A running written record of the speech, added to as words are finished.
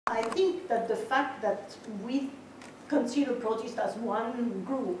I think that the fact that we consider protists as one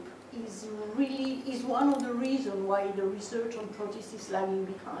group is one of the reasons why the research on protists is lagging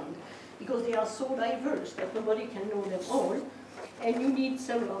behind, because they are so diverse that nobody can know them all, and you need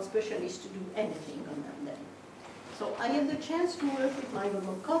several specialists to do anything on them. So I had the chance to work with Michael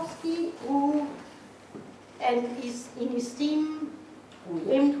Bolkowski, who, and in his team,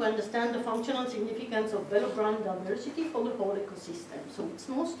 we aim to understand the functional significance of velobrand diversity for the whole ecosystem. So it's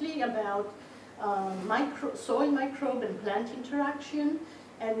mostly about soil microbe and plant interaction,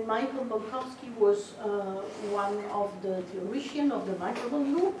 and Michael Bolkowski was one of the theoreticians of the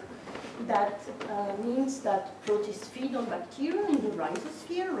microbial loop. That means that protists feed on bacteria in the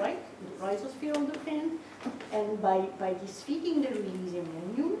rhizosphere, right? The rhizosphere of the plant, and by this feeding they release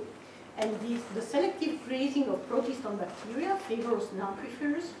ammonia. And the selective grazing of protists on bacteria favors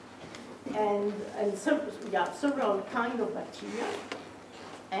nutrifers and several kinds of bacteria.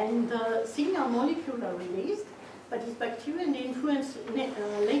 And similar molecules are released, but these bacteria influence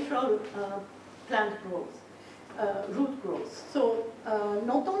lateral plant growth, root growth. So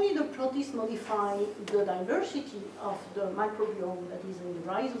not only the protists modify the diversity of the microbiome that is in the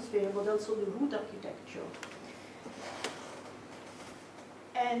rhizosphere, but also the root architecture.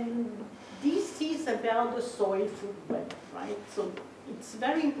 And this is about the soil food web, right? So it's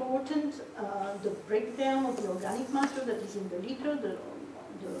very important, the breakdown of the organic matter that is in the litter,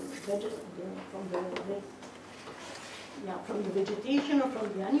 from the vegetation or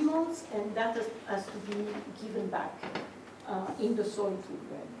from the animals, and that has to be given back in the soil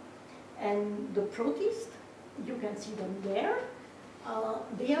food web. And the protists, you can see them there,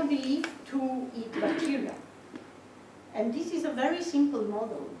 they are believed to eat bacteria. And this is a very simple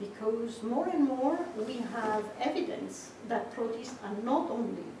model, because more and more we have evidence that protists are not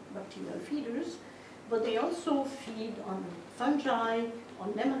only bacterial feeders, but they also feed on fungi,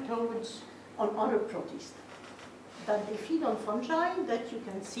 on nematodes, on other protists. That they feed on fungi that you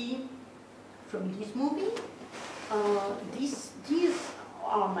can see from this movie. These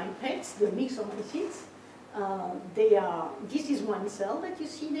are my pets, the mixotrophs. This is one cell that you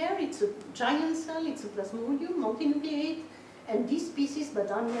see there. It's a giant cell, it's a plasmodium, multinucleate, and this species,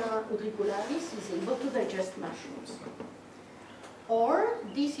 Badania utricularis, is able to digest mushrooms. Or,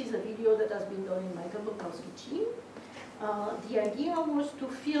 this is a video that has been done in Michael Bolkowski's team. The idea was to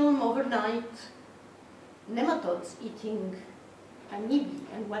film overnight nematodes eating amoebae,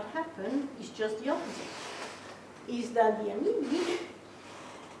 and what happened is just the opposite. Is that the amoebae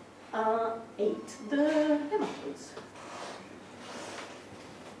ate the nematodes.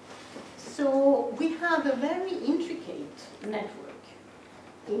 So we have a very intricate network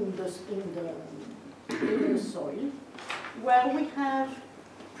in the soil, where we have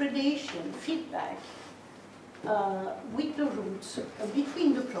predation, feedback with the roots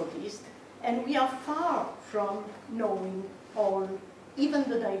between the protists, and we are far from knowing even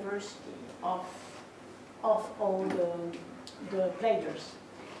the diversity of all the players.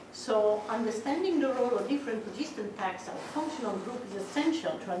 So understanding the role of different protistan taxa or functional group is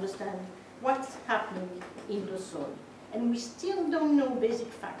essential to understand what's happening in the soil. And we still don't know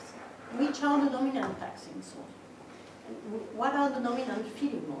basic facts. Which are the dominant taxa in soil? And what are the dominant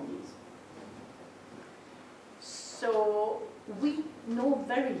feeding modes? So we know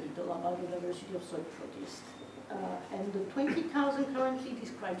very little about the diversity of soil protists. And the 20,000 currently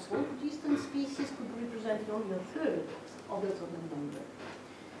described soil protistan species could represent only a third of the total number.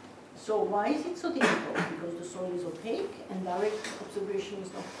 So why is it so difficult? Because the soil is opaque and direct observation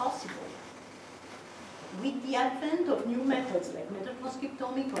is not possible. With the advent of new methods like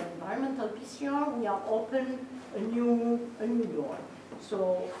metatranscriptomic or environmental PCR, we are open a new door.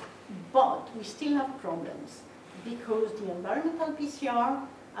 So, but we still have problems, because the environmental PCR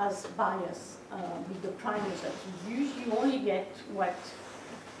has bias with the primers that you use. You only get what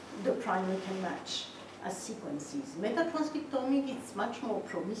the primer can match as sequences. Metatranscriptomic is much more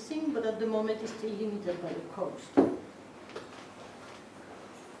promising, but at the moment is still limited by the cost.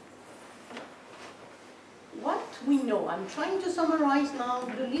 What we know, I'm trying to summarize now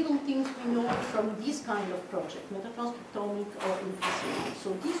the little things we know from this kind of project, metatranscriptomic or implicit.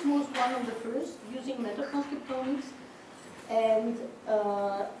 So this was one of the first using metatranscriptomics, and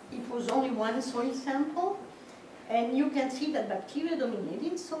it was only one soil sample. And you can see that bacteria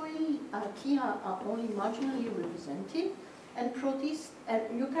dominating soil, archaea are only marginally represented, and protists and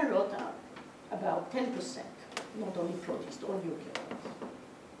eukaryotes are about 10%, not only protists, all eukaryotes.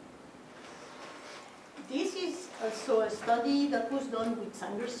 This is also a study that was done with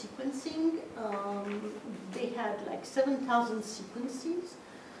Sanger sequencing. They had like 7,000 sequences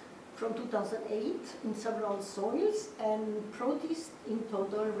from 2008 in several soils, and protists in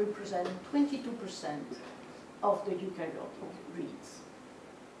total represent 22% of the eukaryotic reeds.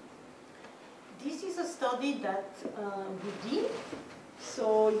 This is a study that we did.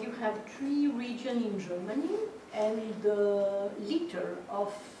 So you have 3 regions in Germany, and the litter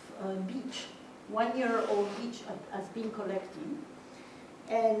of beech, 1-year-old beech, has been collected.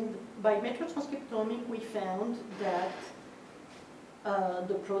 And by microtranscriptomic, we found that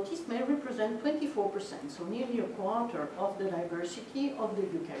the protists may represent 24%, so nearly a quarter of the diversity of the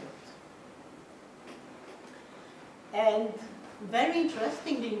eukaryote. And very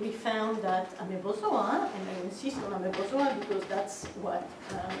interestingly, we found that amoebae, and I insist on amoebae because that's what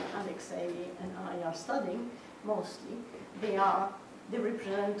Alexei and I are studying mostly, they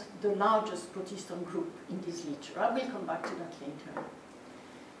represent the largest protistan group in this literature. I will come back to that later.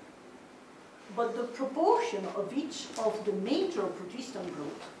 But the proportion of each of the major protistan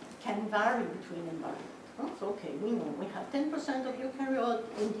groups can vary between environments. So, okay, we know we have 10% of eukaryote.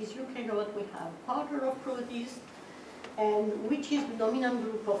 In this eukaryote, we have quarter of protists. And which is the dominant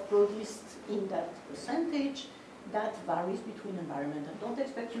group of protists in that percentage, that varies between environment. I don't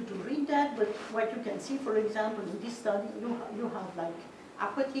expect you to read that, but what you can see, for example, in this study, you have like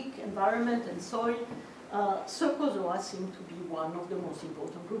aquatic environment and soil. Cercozoa seem to be one of the most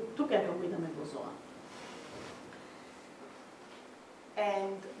important groups, together with amoebae.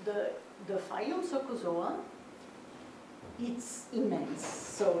 And the phylum Cercozoa, it's immense.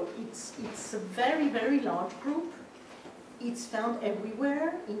 So it's a very, very large group. It's found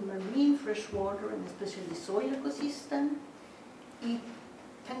everywhere in marine, freshwater, and especially soil ecosystem. It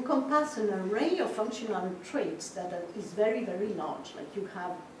can encompass an array of functional traits that is very, very large. Like you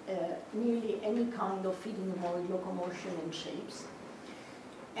have nearly any kind of feeding mode, locomotion, and shapes.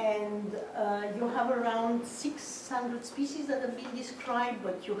 And you have around 600 species that have been described,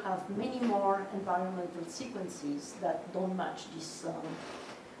 but you have many more environmental sequences that don't match this.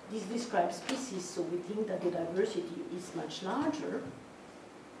 These described species, so we think that the diversity is much larger.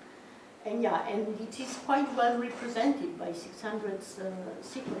 And yeah, and it is quite well represented by 600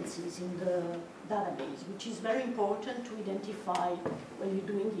 sequences in the database, which is very important to identify when you're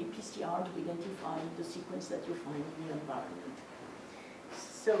doing the PCR, to identify the sequence that you find in the environment.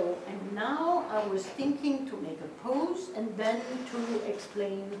 So, and now I was thinking to make a pause and then to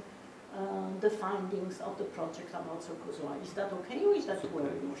explain the findings of the project about Cercozoa. Is that okay, or is that too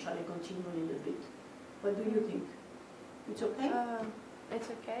early, or shall I continue a little bit? What do you think? It's okay? It's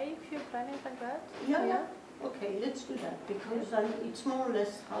okay if you plan it like that? Yeah, yeah. Okay, let's do that, because it's more or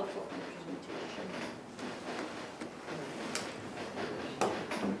less half of my presentation.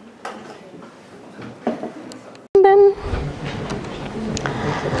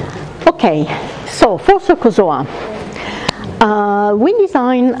 Okay, so for Cercozoa, we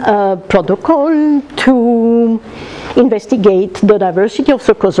designed a protocol to investigate the diversity of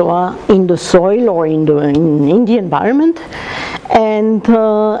Cercozoa in the soil or in the environment. And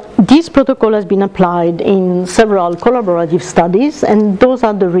this protocol has been applied in several collaborative studies, and those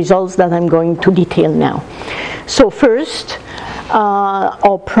are the results that I'm going to detail now. So first,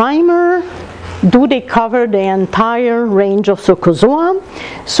 our primer, do they cover the entire range of Cercozoa?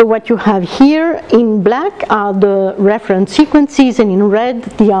 So what you have here in black are the reference sequences, and in red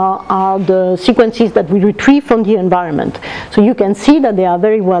are the sequences that we retrieve from the environment. So you can see that they are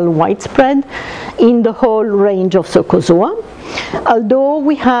very well widespread in the whole range of Cercozoa. Although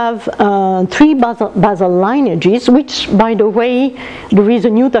we have 3 basal lineages, which, by the way, there is a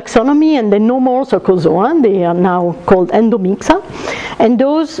new taxonomy and there are no more Cercozoa. They are now called endomixa. And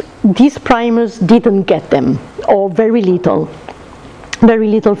these primers didn't get them, or very little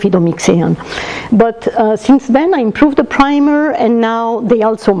phytomyxian. But since then I improved the primer, and now they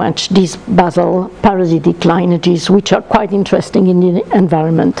also match these basal parasitic lineages, which are quite interesting in the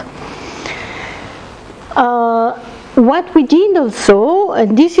environment. What we did also,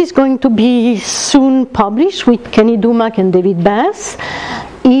 and this is going to be soon published with Kenny Dumack and David Bass,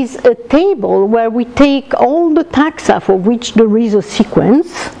 is a table where we take all the taxa for which there is a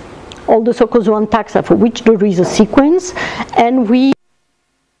sequence, all the Cercozoan taxa for which there is a sequence, and we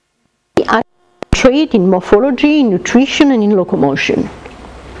trait in morphology, in nutrition, and in locomotion.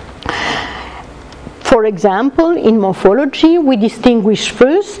 For example, in morphology, we distinguish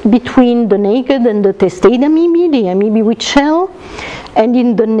first between the naked and the testate amoebae, the amoebae with shell, and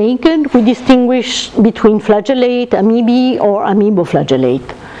in the naked, we distinguish between flagellate, amoebae, or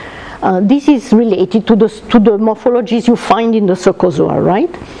amoeboflagellate. This is related to the morphologies you find in the Cercozoa,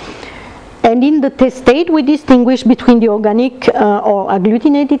 right? And in the testate, we distinguish between the organic or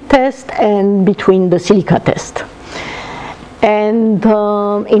agglutinated test and between the silica test. And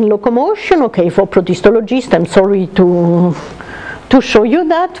in locomotion, okay, for protistologists, I'm sorry to show you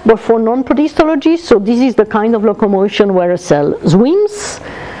that, but for non-protistologists, so this is the kind of locomotion where a cell swims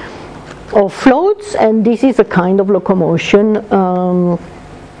or floats, and this is a kind of locomotion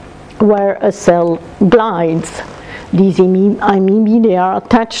where a cell glides. These amoebae, they are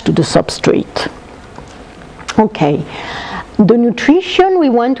attached to the substrate. Okay. The nutrition, we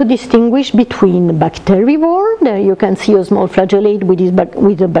want to distinguish between bacterivore, there you can see a small flagellate with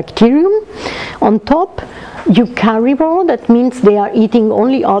a bacterium on top, eukarivore, that means they are eating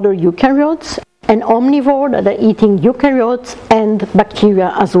only other eukaryotes, and omnivore, that are eating eukaryotes and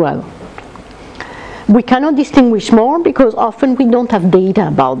bacteria as well. We cannot distinguish more because often we don't have data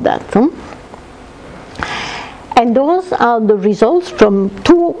about that. And those are the results from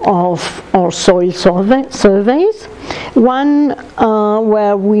two of our soil surveys. One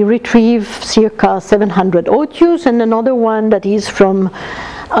where we retrieve circa 700 OTUs, and another one that is from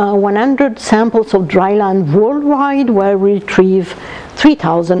 100 samples of dryland worldwide where we retrieve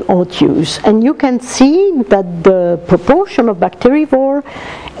 3,000 OTUs. And you can see that the proportion of bacterivore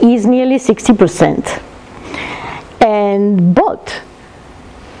is nearly 60%. But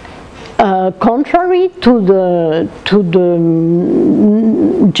contrary to the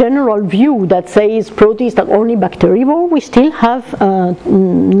general view that says protists are only bacterivore, we still have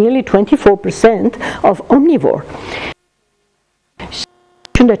nearly 24% of omnivore.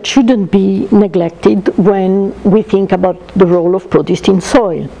 That shouldn't be neglected when we think about the role of protists in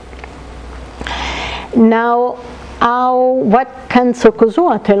soil. Now, what can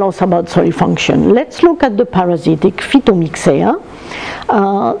Cercozoa tell us about soil function? Let's look at the parasitic Phytomyxea.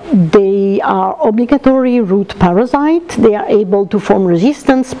 They are obligatory root parasite. They are able to form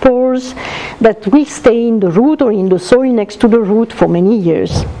resistant spores that will stay in the root or in the soil next to the root for many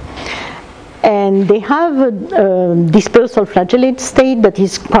years. And they have a dispersal flagellate state that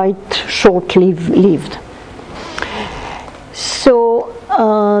is quite short-lived. So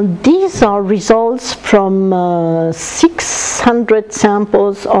these are results from 600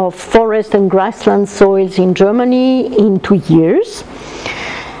 samples of forest and grassland soils in Germany in 2 years.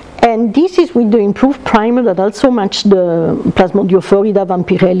 And this is with the improved primer that also matched the Plasmodiophorida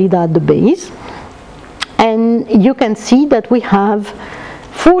vampyrellida at the base. And you can see that we have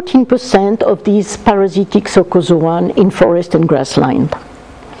 14% of these parasitic Cercozoan in forest and grassland.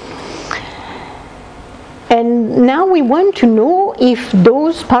 And now we want to know if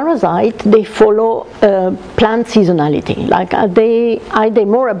those parasites, they follow plant seasonality. Like are they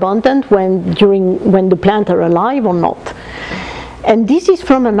more abundant when the plants are alive or not? And this is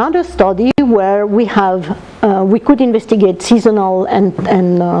from another study where we could investigate seasonal and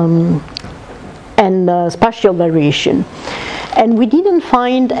spatial variation. And we didn't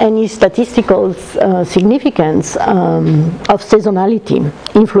find any statistical significance of seasonality,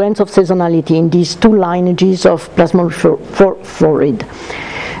 influence of seasonality in these two lineages of Plasmodiophorida.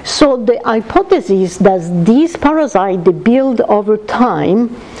 So the hypothesis that these parasites they build over time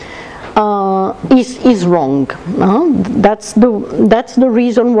is wrong. That's the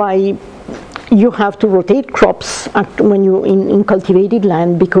reason why you have to rotate crops when you're in cultivated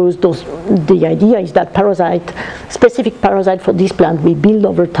land, because the idea is that specific parasite for this plant will build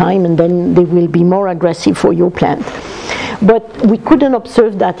over time and then they will be more aggressive for your plant. But we couldn't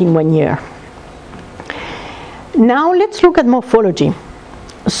observe that in 1 year. Now let's look at morphology.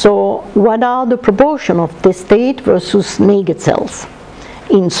 So what are the proportion of testate versus naked cells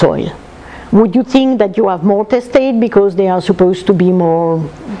in soil? Would you think that you have more testate because they are supposed to be more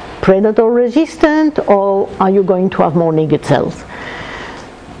predator resistant, or are you going to have more naked cells?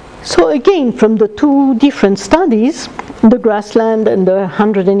 So again, from the two different studies, the grassland and the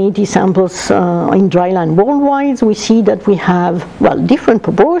 180 samples in dryland worldwide, we see that we have, well, different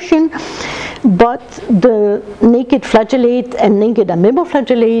proportion, but the naked flagellate and naked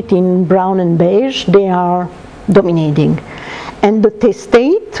amoeboflagellate in brown and beige, they are dominating. And the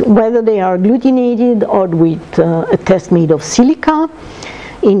testate, whether they are agglutinated or with a test made of silica,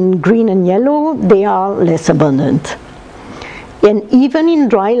 in green and yellow, they are less abundant. And even in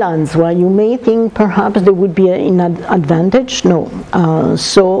drylands, where you may think perhaps there would be an advantage, no.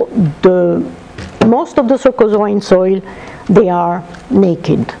 So most of the Cercozoa in soil, they are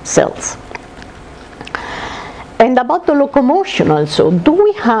naked cells. And about the locomotion also,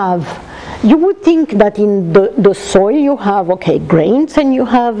 you would think that in the soil you have, okay, grains and you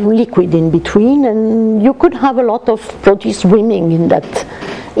have liquid in between, and you could have a lot of protists swimming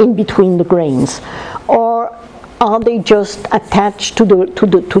in between the grains. Or are they just attached to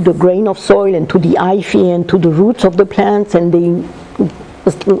the grain of soil and to the hyphae and to the roots of the plants, and they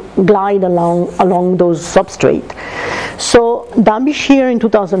glide along those substrate. So Derbyshire in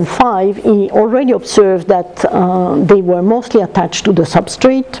 2005, he already observed that they were mostly attached to the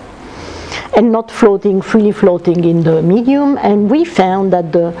substrate and not freely floating in the medium, and we found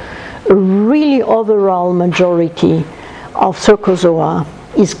that the really overall majority of Cercozoa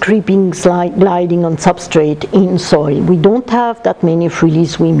is creeping, gliding on substrate in soil. We don't have that many freely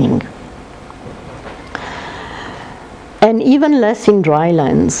swimming. And even less in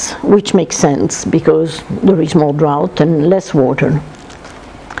drylands, which makes sense because there is more drought and less water.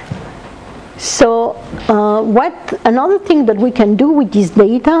 So another thing that we can do with this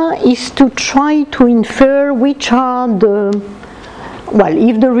data is to try to infer which are the, well,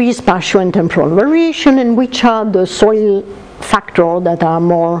 if there is spatial and temporal variation, and which are the soil factors that are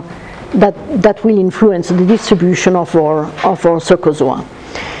more, that will influence the distribution of our Cercozoa.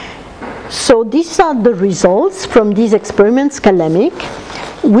 So these are the results from these experiments, Calemic,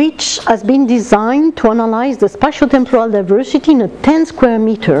 which has been designed to analyze the spatio-temporal diversity in a 10 square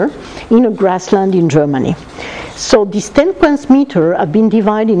meter in a grassland in Germany. So these 10 square meters have been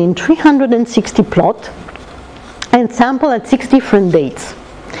divided in 360 plots and sampled at 6 different dates.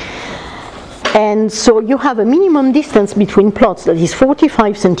 And so you have a minimum distance between plots that is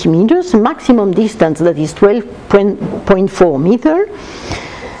 45 centimeters, maximum distance that is 12.4 meters,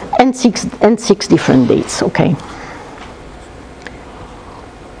 and six different dates, okay.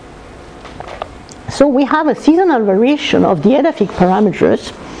 So we have a seasonal variation of the edaphic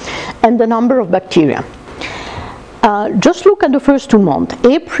parameters and the number of bacteria. Just look at the first 2 months,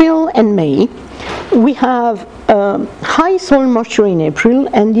 April and May. We have high soil moisture in April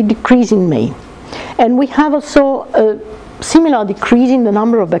and the decrease in May. And we have also a similar decrease in the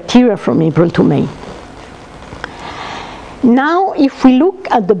number of bacteria from April to May. Now, if we look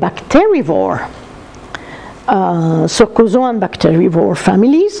at the bacterivore, Cercozoan bacterivore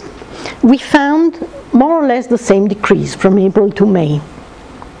families, we found more or less the same decrease from April to May.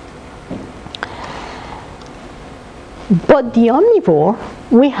 But the omnivore,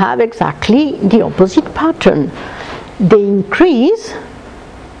 we have exactly the opposite pattern. They increase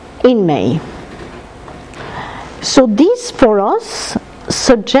in May. So this, for us,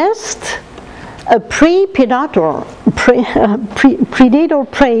 suggests a predator-prey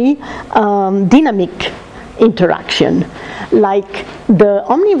dynamic interaction. Like the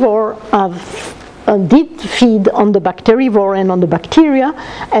omnivore did feed on the bacterivore and on the bacteria,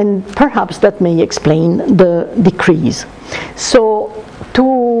 and perhaps that may explain the decrease. So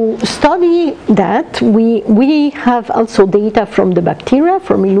to study that, we have also data from the bacteria,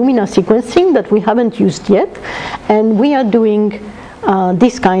 from Illumina sequencing that we haven't used yet, and we are doing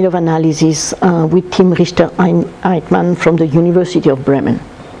this kind of analysis with Tim Richter-Eichmann from the University of Bremen.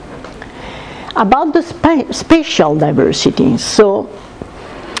 About the spatial diversity, so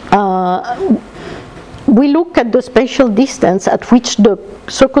we look at the spatial distance at which the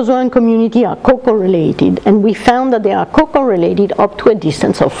Cercozoan community are co-correlated, and we found that they are co-correlated up to a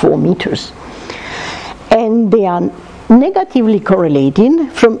distance of 4 meters. And they are negatively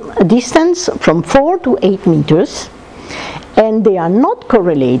correlated from a distance from 4 to 8 meters, and they are not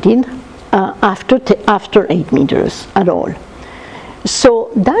correlated after 8 meters at all. So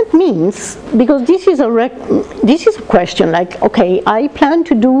that means, because this is a question like, okay, I plan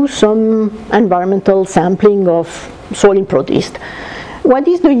to do some environmental sampling of soil protists. What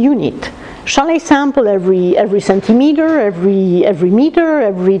is the unit? Shall I sample every centimeter, every meter,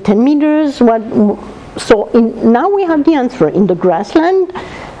 every 10 meters? Now we have the answer. In the grassland,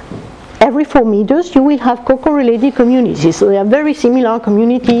 every 4 meters you will have co-correlated communities. So they are very similar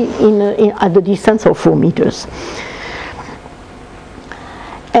community at the distance of 4 meters.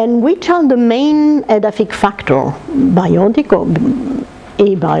 And which are the main edaphic factor, biotic or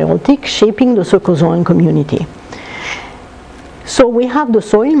abiotic, shaping the Cercozoan community? So we have the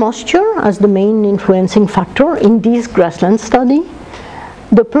soil moisture as the main influencing factor in this grassland study,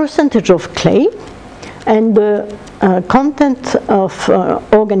 the percentage of clay, and the content of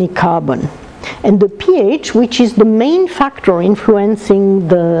organic carbon. And the pH, which is the main factor influencing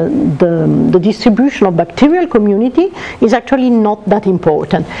the distribution of bacterial community, is actually not that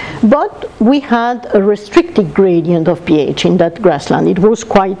important. But we had a restricted gradient of pH in that grassland. It was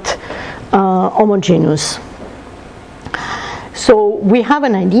quite homogeneous. So we have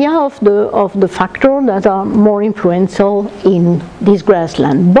an idea of the factors that are more influential in this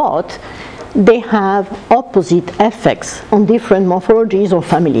grassland, but they have opposite effects on different morphologies or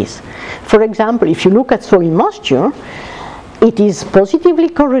families. For example, if you look at soil moisture, it is positively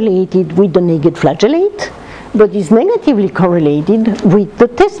correlated with the naked flagellate, but is negatively correlated with the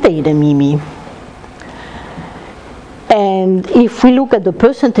testate amoebae. And if we look at the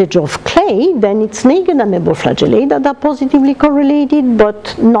percentage of clay, then it's naked amoeboflagellate that are positively correlated,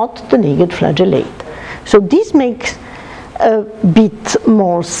 but not the naked flagellate. So this makes a bit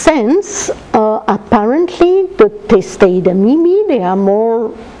more sense. Apparently, the testate amoebae, they are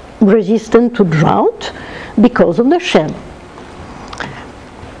more resistant to drought because of the shell.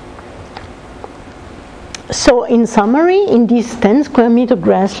 So in summary, in this 10 square meter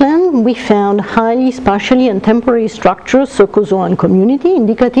grassland, we found highly spatially and temporary structures, cercozoan community,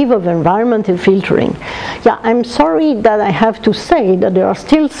 indicative of environmental filtering. Yeah, I'm sorry that I have to say that there are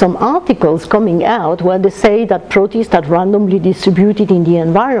still some articles coming out where they say that protists are randomly distributed in the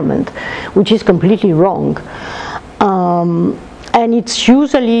environment, which is completely wrong. And it's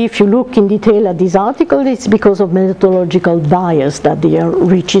usually, if you look in detail at this article, it's because of methodological bias that they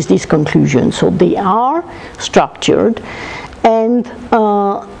reaches this conclusion. So they are structured, and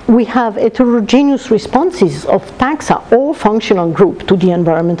we have heterogeneous responses of taxa or functional group to the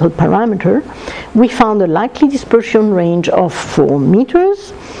environmental parameter. We found a likely dispersion range of 4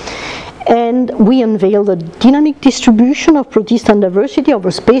 meters. And we unveiled a dynamic distribution of protistan diversity over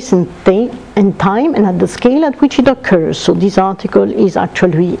space and time and at the scale at which it occurs. So this article is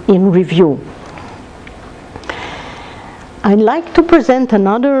actually in review. I'd like to present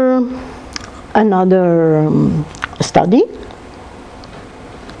another study,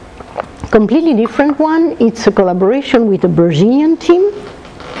 completely different one. It's a collaboration with a Brazilian team.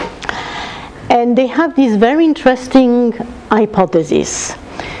 And they have this very interesting hypothesis.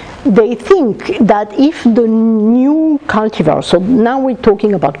 They think that if the new cultivars, so now we're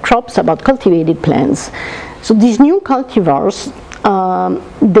talking about crops, about cultivated plants, so these new cultivars,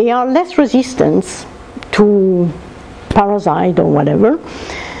 they are less resistant to parasite or whatever,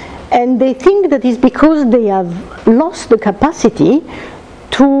 and they think that is because they have lost the capacity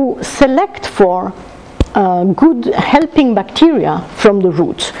to select for good helping bacteria from the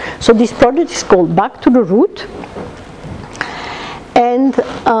roots. So this project is called Back to the Root. And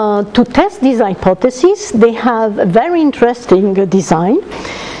to test this hypothesis, they have a very interesting design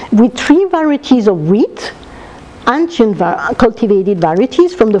with 3 varieties of wheat, ancient cultivated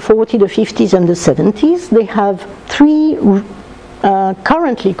varieties from the 40s, the 50s, and the 70s. They have 3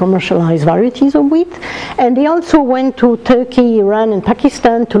 currently commercialized varieties of wheat, and they also went to Turkey, Iran, and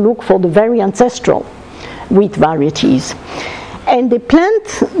Pakistan to look for the very ancestral wheat varieties. And they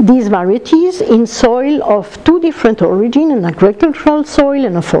plant these varieties in soil of 2 different origins, an agricultural soil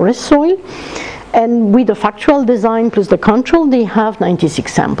and a forest soil. And with the factual design plus the control, they have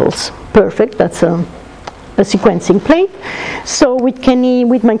 96 samples. Perfect, that's a sequencing plate. So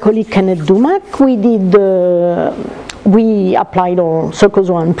with my colleague Kenneth Dumac, we applied our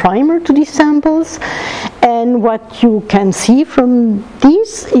Cercozoan primer to these samples. And what you can see from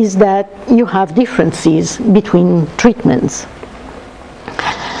this is that you have differences between treatments.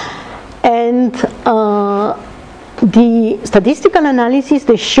 And the statistical analysis,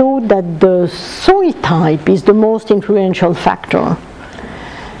 they showed that the soil type is the most influential factor.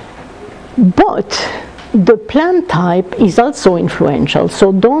 But the plant type is also influential,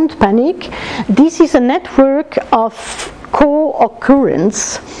 so don't panic. This is a network of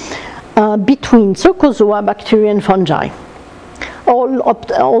co-occurrence between Cercozoa, bacteria, and fungi.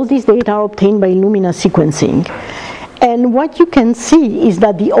 All these data are obtained by Illumina sequencing. And what you can see is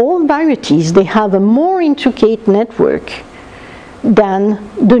that the old varieties, they have a more intricate network than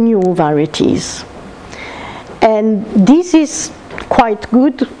the new varieties. And this is quite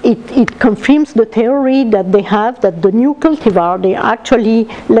good. It confirms the theory that they have, that the new cultivar, they are actually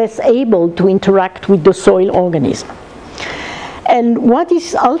less able to interact with the soil organism. And what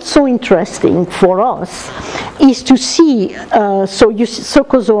is also interesting for us is to see, so you see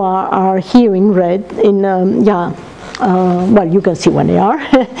Cercozoa are here in red, well, you can see when they are.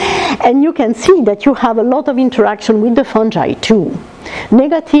 And you can see that you have a lot of interaction with the fungi too.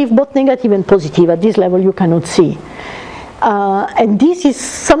 Negative, both negative and positive. At this level you cannot see. And this is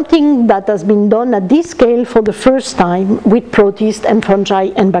something that has been done at this scale for the first time with protists and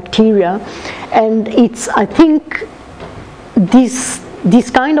fungi and bacteria. And it's, I think, this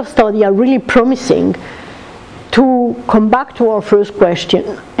kind of study are really promising to come back to our first question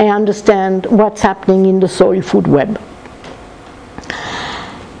and understand what's happening in the soil food web.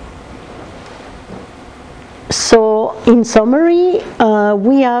 So in summary,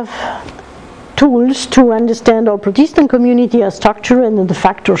 we have tools to understand our protistan community as structure and the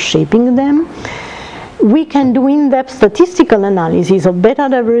factors shaping them. We can do in-depth statistical analysis of beta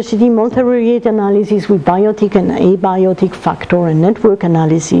diversity, multivariate analysis with biotic and abiotic factor and network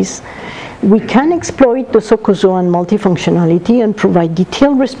analysis. we can exploit the Cercozoan multifunctionality and provide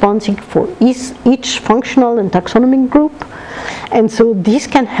detailed responses for each functional and taxonomic group. And so this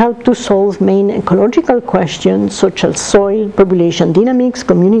can help to solve main ecological questions such as soil, population dynamics,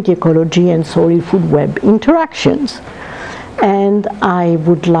 community ecology, and soil-food web interactions. And I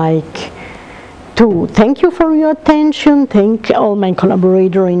would like to thank you for your attention, thank all my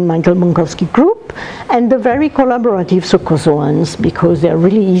collaborators in Michael Bonkowski group, and the very collaborative Cercozoans, because they're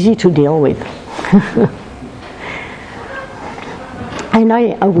really easy to deal with. And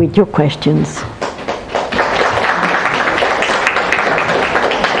I await your questions.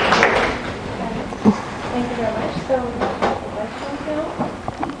 Thank you very much. So, questions now?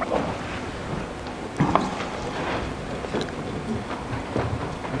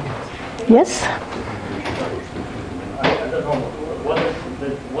 Yes? I don't know,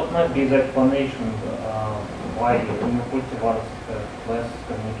 what might be the explanation why in the cultivars have less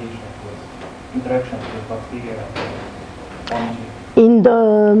communication with interactions with bacteria and fungi? In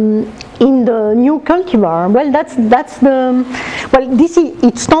the new cultivar, well, that's the, well,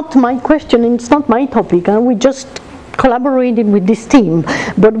 it's not my question, it's not my topic. We just collaborated with this team,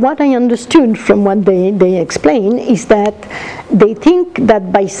 but what I understood from what they explain is that they think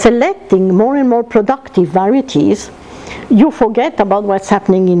that by selecting more and more productive varieties, you forget about what's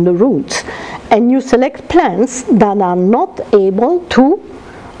happening in the roots, and you select plants that are not able to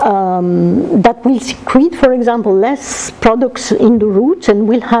that will secrete, for example, less products in the roots and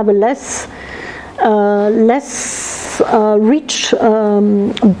will have a less rich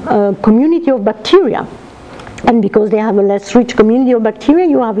community of bacteria. And because they have a less rich community of bacteria,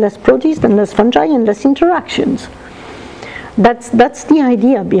 you have less protists and less fungi and less interactions. That's the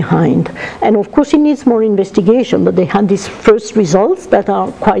idea behind. And of course it needs more investigation, but they had these first results that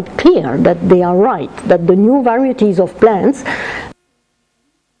are quite clear, that they are right, that the new varieties of plants,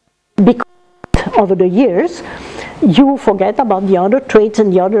 because over the years, you forget about the other traits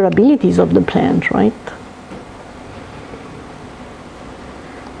and the other abilities of the plant, right?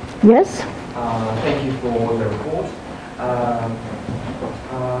 Yes? Thank you for the report.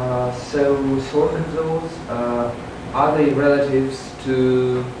 So Cercozoas, are they relatives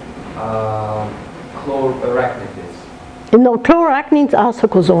to chlorarachnids? No, chlorarachnids are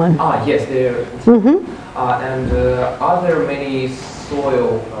Cercozoan. Ah, yes, they're. And are there many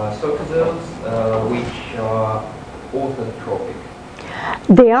soil Cercozoans which are autotrophic?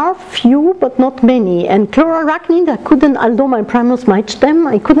 There are few, but not many. And chlorarachnids, I couldn't, although my primers matched them,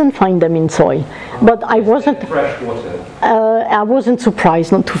 I couldn't find them in soil. But I wasn't. Fresh water. I wasn't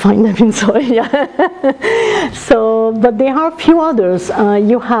surprised not to find them in soil. Yeah. So, but there are a few others.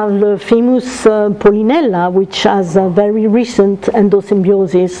 You have the famous Polynella, which has a very recent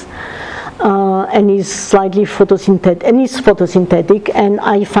endosymbiosis. And is slightly photosynthetic, and is photosynthetic, and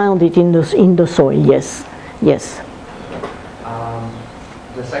I found it in the soil. Yes, yes.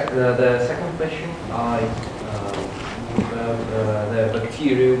 The second question is the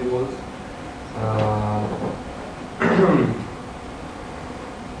bacterivores.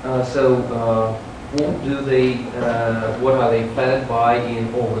 What are they fed by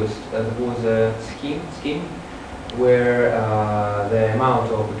in August? There was a scheme where the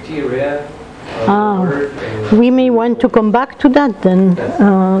amount of bacteria we may want to come back to that then.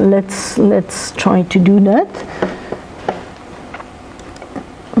 Let's try to do that.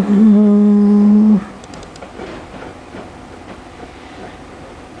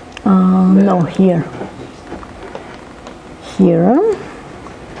 No, here.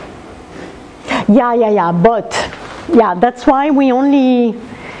 Yeah, but yeah, that's why we only,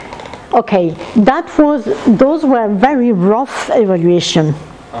 okay, those were very rough evaluation.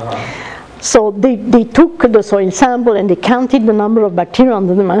 So they took the soil sample and they counted the number of bacteria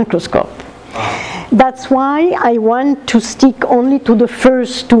under the microscope. That's why I want to stick only to the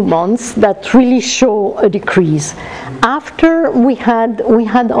first 2 months that really show a decrease. After we had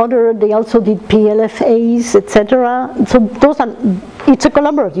other, they also did PLFAs, etc. So those are, it's a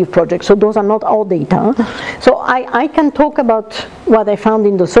collaborative project, so those are not all data. So I can talk about what I found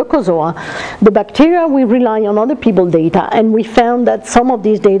in the Cercozoa. The bacteria, we rely on other people's data, and we found that some of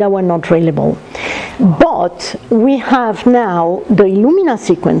these data were not reliable. But we have now the Illumina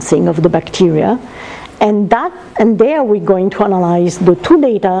sequencing of the bacteria, and there we're going to analyze the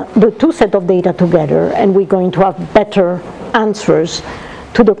two set of data together, and we're going to have better answers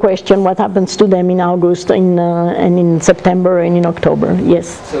to the question what happens to them in August and in September and in October.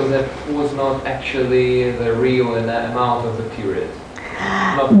 Yes. So that was not actually the real amount of bacteria.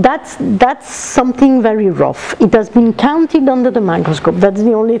 That's something very rough. It has been counted under the microscope. That's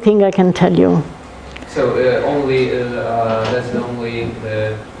the only thing I can tell you. So that's only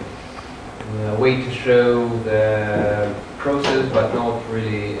the way to show the process, but not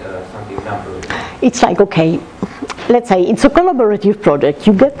really something temporary. It's like, okay, let's say it's a collaborative project.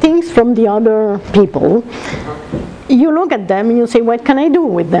 You get things from the other people. You look at them and you say, what can I do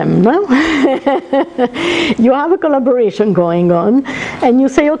with them? No? You have a collaboration going on and you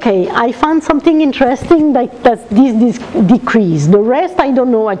say, okay, I found something interesting that this decrease. The rest, I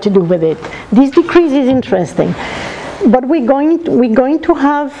don't know what to do with it. This decrease is interesting. But we're going to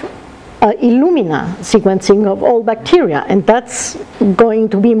have Illumina sequencing of all bacteria, and that's going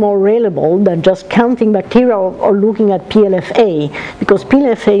to be more reliable than just counting bacteria or looking at PLFA, because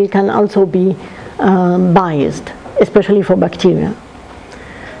PLFA can also be biased, especially for bacteria.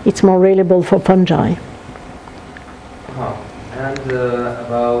 It's more reliable for fungi. And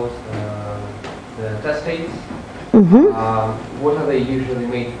about the testates, what are they usually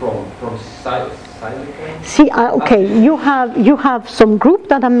made from? From silica? See, okay, you have some group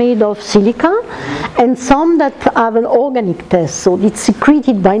that are made of silica, and some that have an organic test, so it's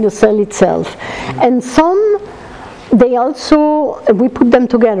secreted by the cell itself, and some they also, we put them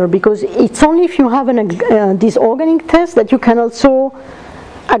together because it's only if you have this organic test that you can also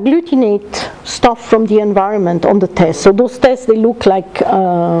agglutinate stuff from the environment on the test. So those tests, they look like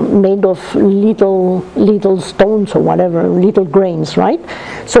made of little stones or whatever, little grains, right?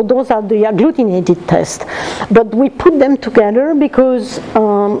 So those are the agglutinated tests. But we put them together because to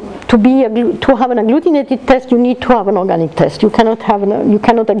have an agglutinated test, you need to have an organic test. You cannot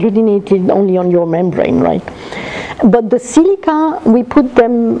agglutinate it only on your membrane, right? But the silica, we put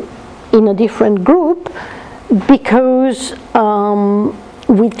them in a different group because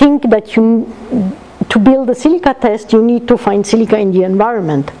we think that to build a silica test, you need to find silica in the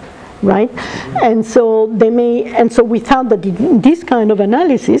environment, right? And so we thought that in this kind of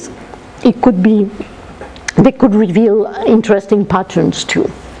analysis, they could reveal interesting patterns too.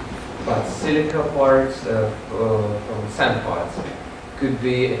 But silica parts from sand parts could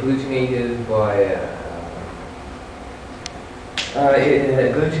be agglutinated by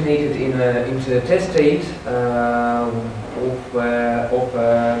agglutinated into a testate of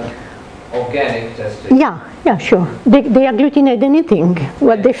organic testate. Yeah, sure. They agglutinate anything,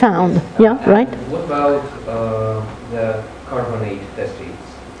 what they found. Yeah, right. What about the carbonate testates?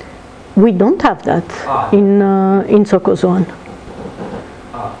 We don't have that in Cercozoan.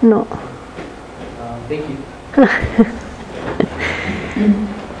 No. Thank you.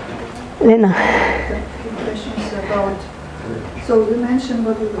 Lena. Questions about. So you mentioned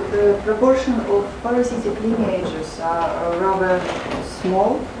what the proportion of parasitic lineages are rather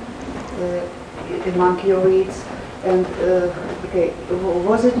small among euryds, and okay,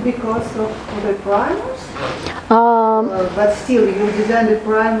 was it because of the primers? But still, you designed a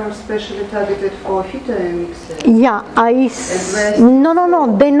primer specially targeted for phytomixes. Yeah,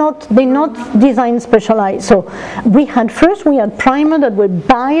 no, they not designed specialized. So we had primer that were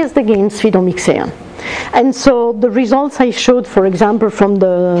biased against phytomixean. And so the results I showed, for example, from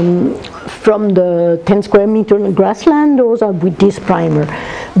the 10 square meter grassland, those are with this primer.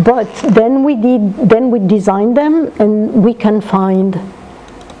 But then we designed them, and we can find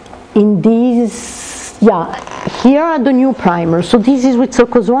in these, here are the new primers. So this is with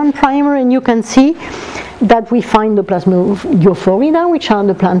Cercozoan primer, and you can see that we find the Plasmodiophorida, which are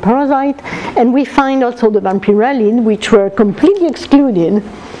the plant parasite, and we find also the vampirellid, which were completely excluded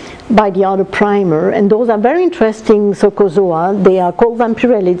by the other primer, and those are very interesting Cercozoa. They are called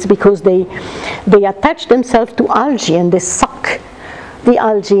vampirellids because they attach themselves to algae and they suck the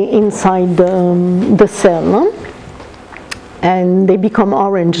algae inside the cell, and they become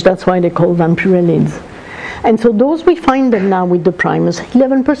orange. That's why they call vampirellids. And so those we find them now with the primers.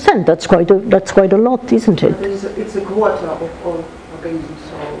 11%. That's quite a lot, isn't it? It's a quarter of all organisms.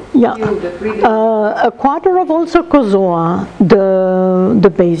 Yeah, a quarter of all Cercozoa, the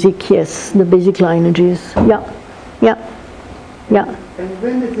basic, yes, the basic lineages. Yeah. And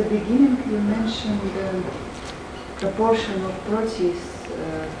when at the beginning you mentioned the proportion of protists.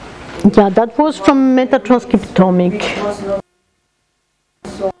 That was from metatranscriptomic. Which was not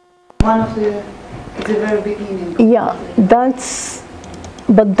so one of the very beginning. Yeah,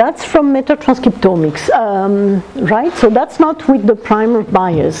 but that's from metatranscriptomics, right? So that's not with the primer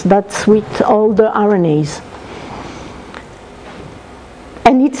bias, that's with all the RNAs.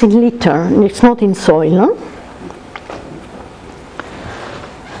 And it's in litter, it's not in soil, huh?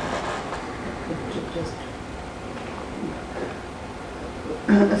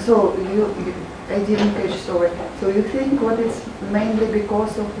 So I didn't catch, sorry. So you think what is mainly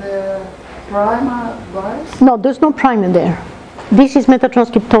because of the primer bias? No, there's no primer there. This is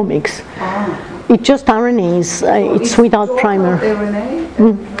metatranscriptomics. It's just RNAs. It's without primer.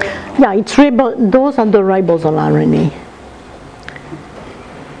 RNA? Yeah, it's those are the ribosome RNA.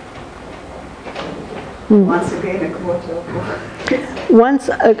 Once again, a quarter of Once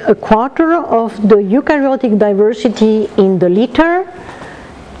a quarter of the eukaryotic diversity in the litter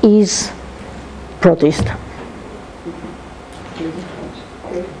is protist.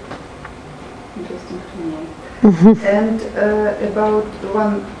 Okay. Interesting to know. And about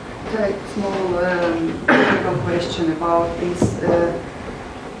one small technical question about this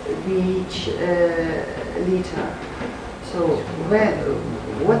VH litter. So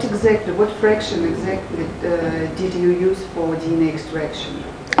what fraction exactly did you use for DNA extraction?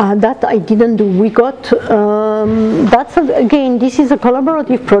 That I didn't do. We got, again, this is a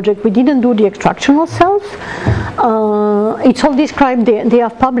collaborative project. We didn't do the extraction ourselves. It's all described, they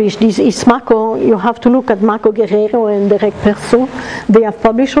have published. This is Marco, you have to look at Marco Guerrero and Derek Perso. They have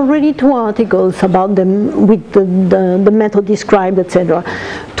published already 2 articles about them with the method described, etc.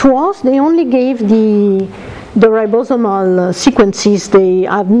 To us, they only gave the ribosomal sequences they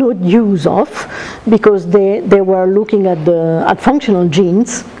have no use of, because they were looking at functional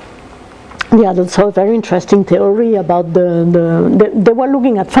genes. They had also a very interesting theory about they were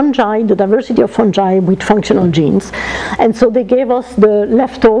looking at fungi, the diversity of fungi with functional genes. And so they gave us the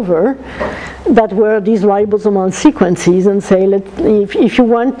leftover that were these ribosomal sequences and say, if you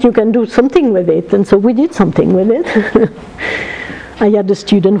want, you can do something with it. And so we did something with it. I had a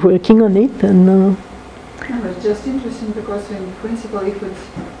student working on it, and it's just interesting because in principle, if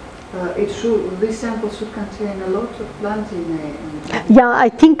this sample should contain a lot of plant DNA. Yeah, I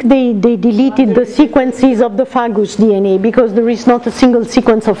think they deleted the sequences of the phagus DNA because there is not a single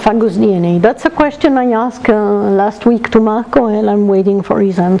sequence of phagus DNA. That's a question I asked last week to Marco, and I'm waiting for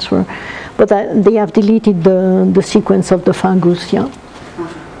his answer. But they have deleted the sequence of the phagus, yeah.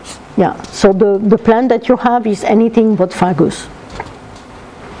 Yeah, so the plant that you have is anything but phagus.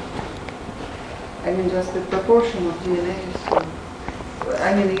 I mean, just the proportion of DNA. So,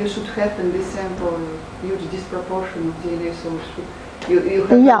 I mean, you should have in this sample a huge disproportion of DNA. So you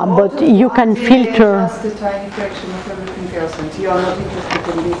have but you can filter. Just a tiny fraction of everything else, and you are not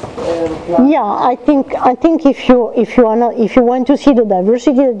interested in this. Yeah, I think if you want to see the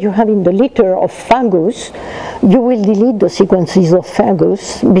diversity that you have in the litter of phagus, you will delete the sequences of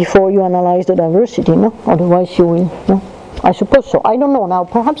phagus before you analyze the diversity. No, otherwise you will. No? I suppose so. I don't know now.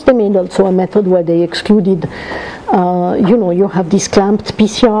 Perhaps they made also a method where they excluded, you have this clamped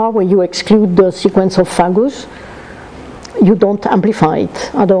PCR where you exclude the sequence of phagus. You don't amplify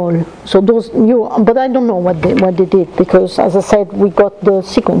it at all. So but I don't know what they did, because, as I said, we got the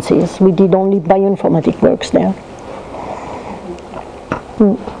sequences. We did only bioinformatic works there.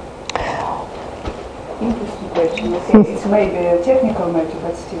 Interesting question. It's maybe a technical matter,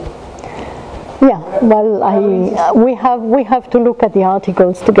 but still. Yeah, well, we have to look at the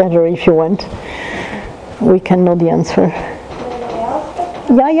articles together if you want. We can know the answer.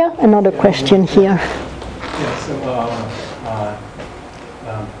 Yeah, another question here. Yeah, so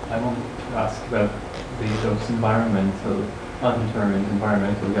I want to ask about those environmental, undetermined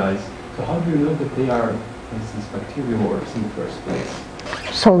environmental guys. So how do you know that they are, for instance, bacterivores in the first place?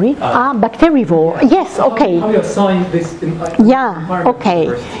 Sorry? Bacterivore. Yeah. Yes, okay. How do you assign this yeah, okay.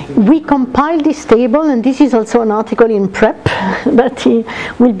 We compiled this table, and this is also an article in PrEP that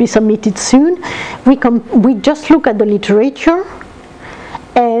will be submitted soon. We just look at the literature,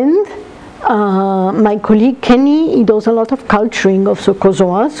 and my colleague Kenny, he does a lot of culturing of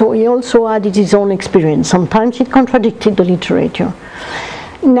Cercozoa, so he also added his own experience. Sometimes it contradicted the literature.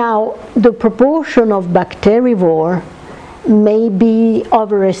 Now, the proportion of bacterivore may be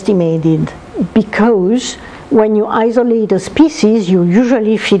overestimated, because when you isolate a species, you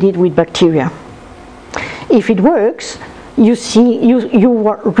usually feed it with bacteria. If it works, you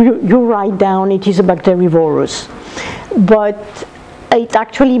write down it is a bacterivorous, but it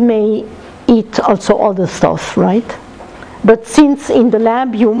actually may eat also other stuff, right? But since in the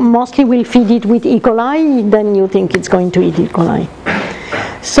lab you mostly will feed it with E. coli, then you think it's going to eat E. coli.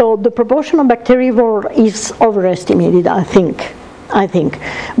 So the proportion of bacterivore is overestimated, I think.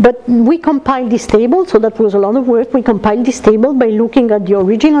 But we compiled this table, so that was a lot of work. We compiled this table by looking at the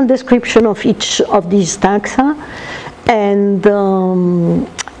original description of each of these taxa, and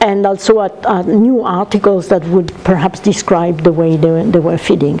also at new articles that would perhaps describe the way they were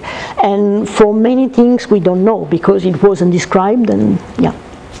feeding. And for many things we don't know, because it wasn't described, and yeah.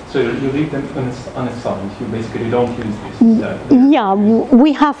 So you leave them unassigned. You basically don't use this. Yeah,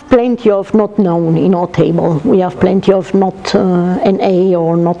 we have plenty of not known in our table. We have plenty of not NA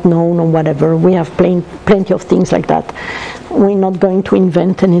or not known or whatever. We have plenty of things like that. We're not going to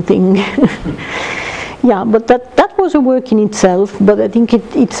invent anything. Yeah, but that was a work in itself, but I think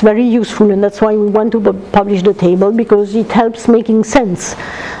it's very useful, and that's why we want to publish the table, because it helps making sense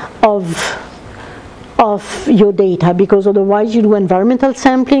of your data, because otherwise you do environmental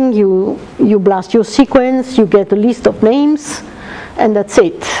sampling, you blast your sequence, you get a list of names, and that's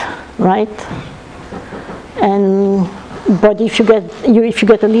it, right? But if you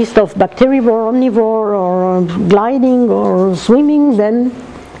get a list of bacterivore, omnivore, or gliding or swimming, then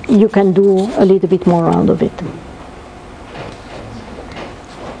you can do a little bit more out of it.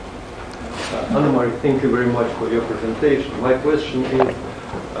 Anna-Marie, thank you very much for your presentation. My question is,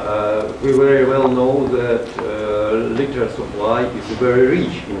 we very well know that litter supply is very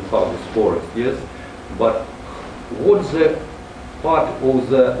rich in fungus forest, yes? But what's the part of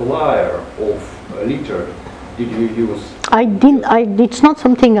the layer of litter did you use? It's not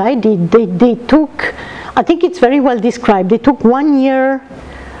something I did. They took, I think it's very well described, they took 1 year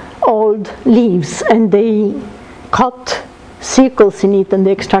old leaves and they cut circles in it and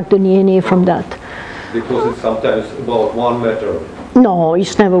they extract the DNA from that. Because it's sometimes about 1 meter. No,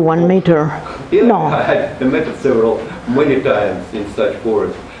 it's never 1 meter. Yeah, no. I had met many times in such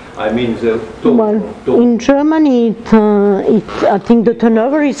forests. I mean the top. Well, in Germany, I think the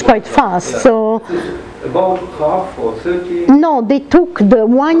turnover is quite fast. Yeah. So about half or 30. No, they took the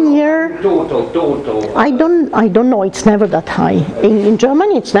 1 year. Total. I don't know. It's never that high. In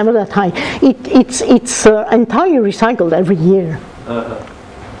Germany, it's never that high. It's entirely recycled every year.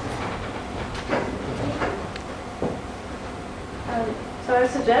 So I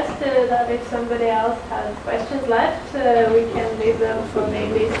suggest that if somebody else has questions left, we can leave them for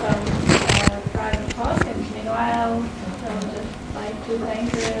maybe some private talk. And meanwhile, I would just like to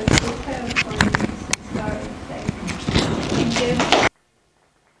thank the speaker for starting. Thank you.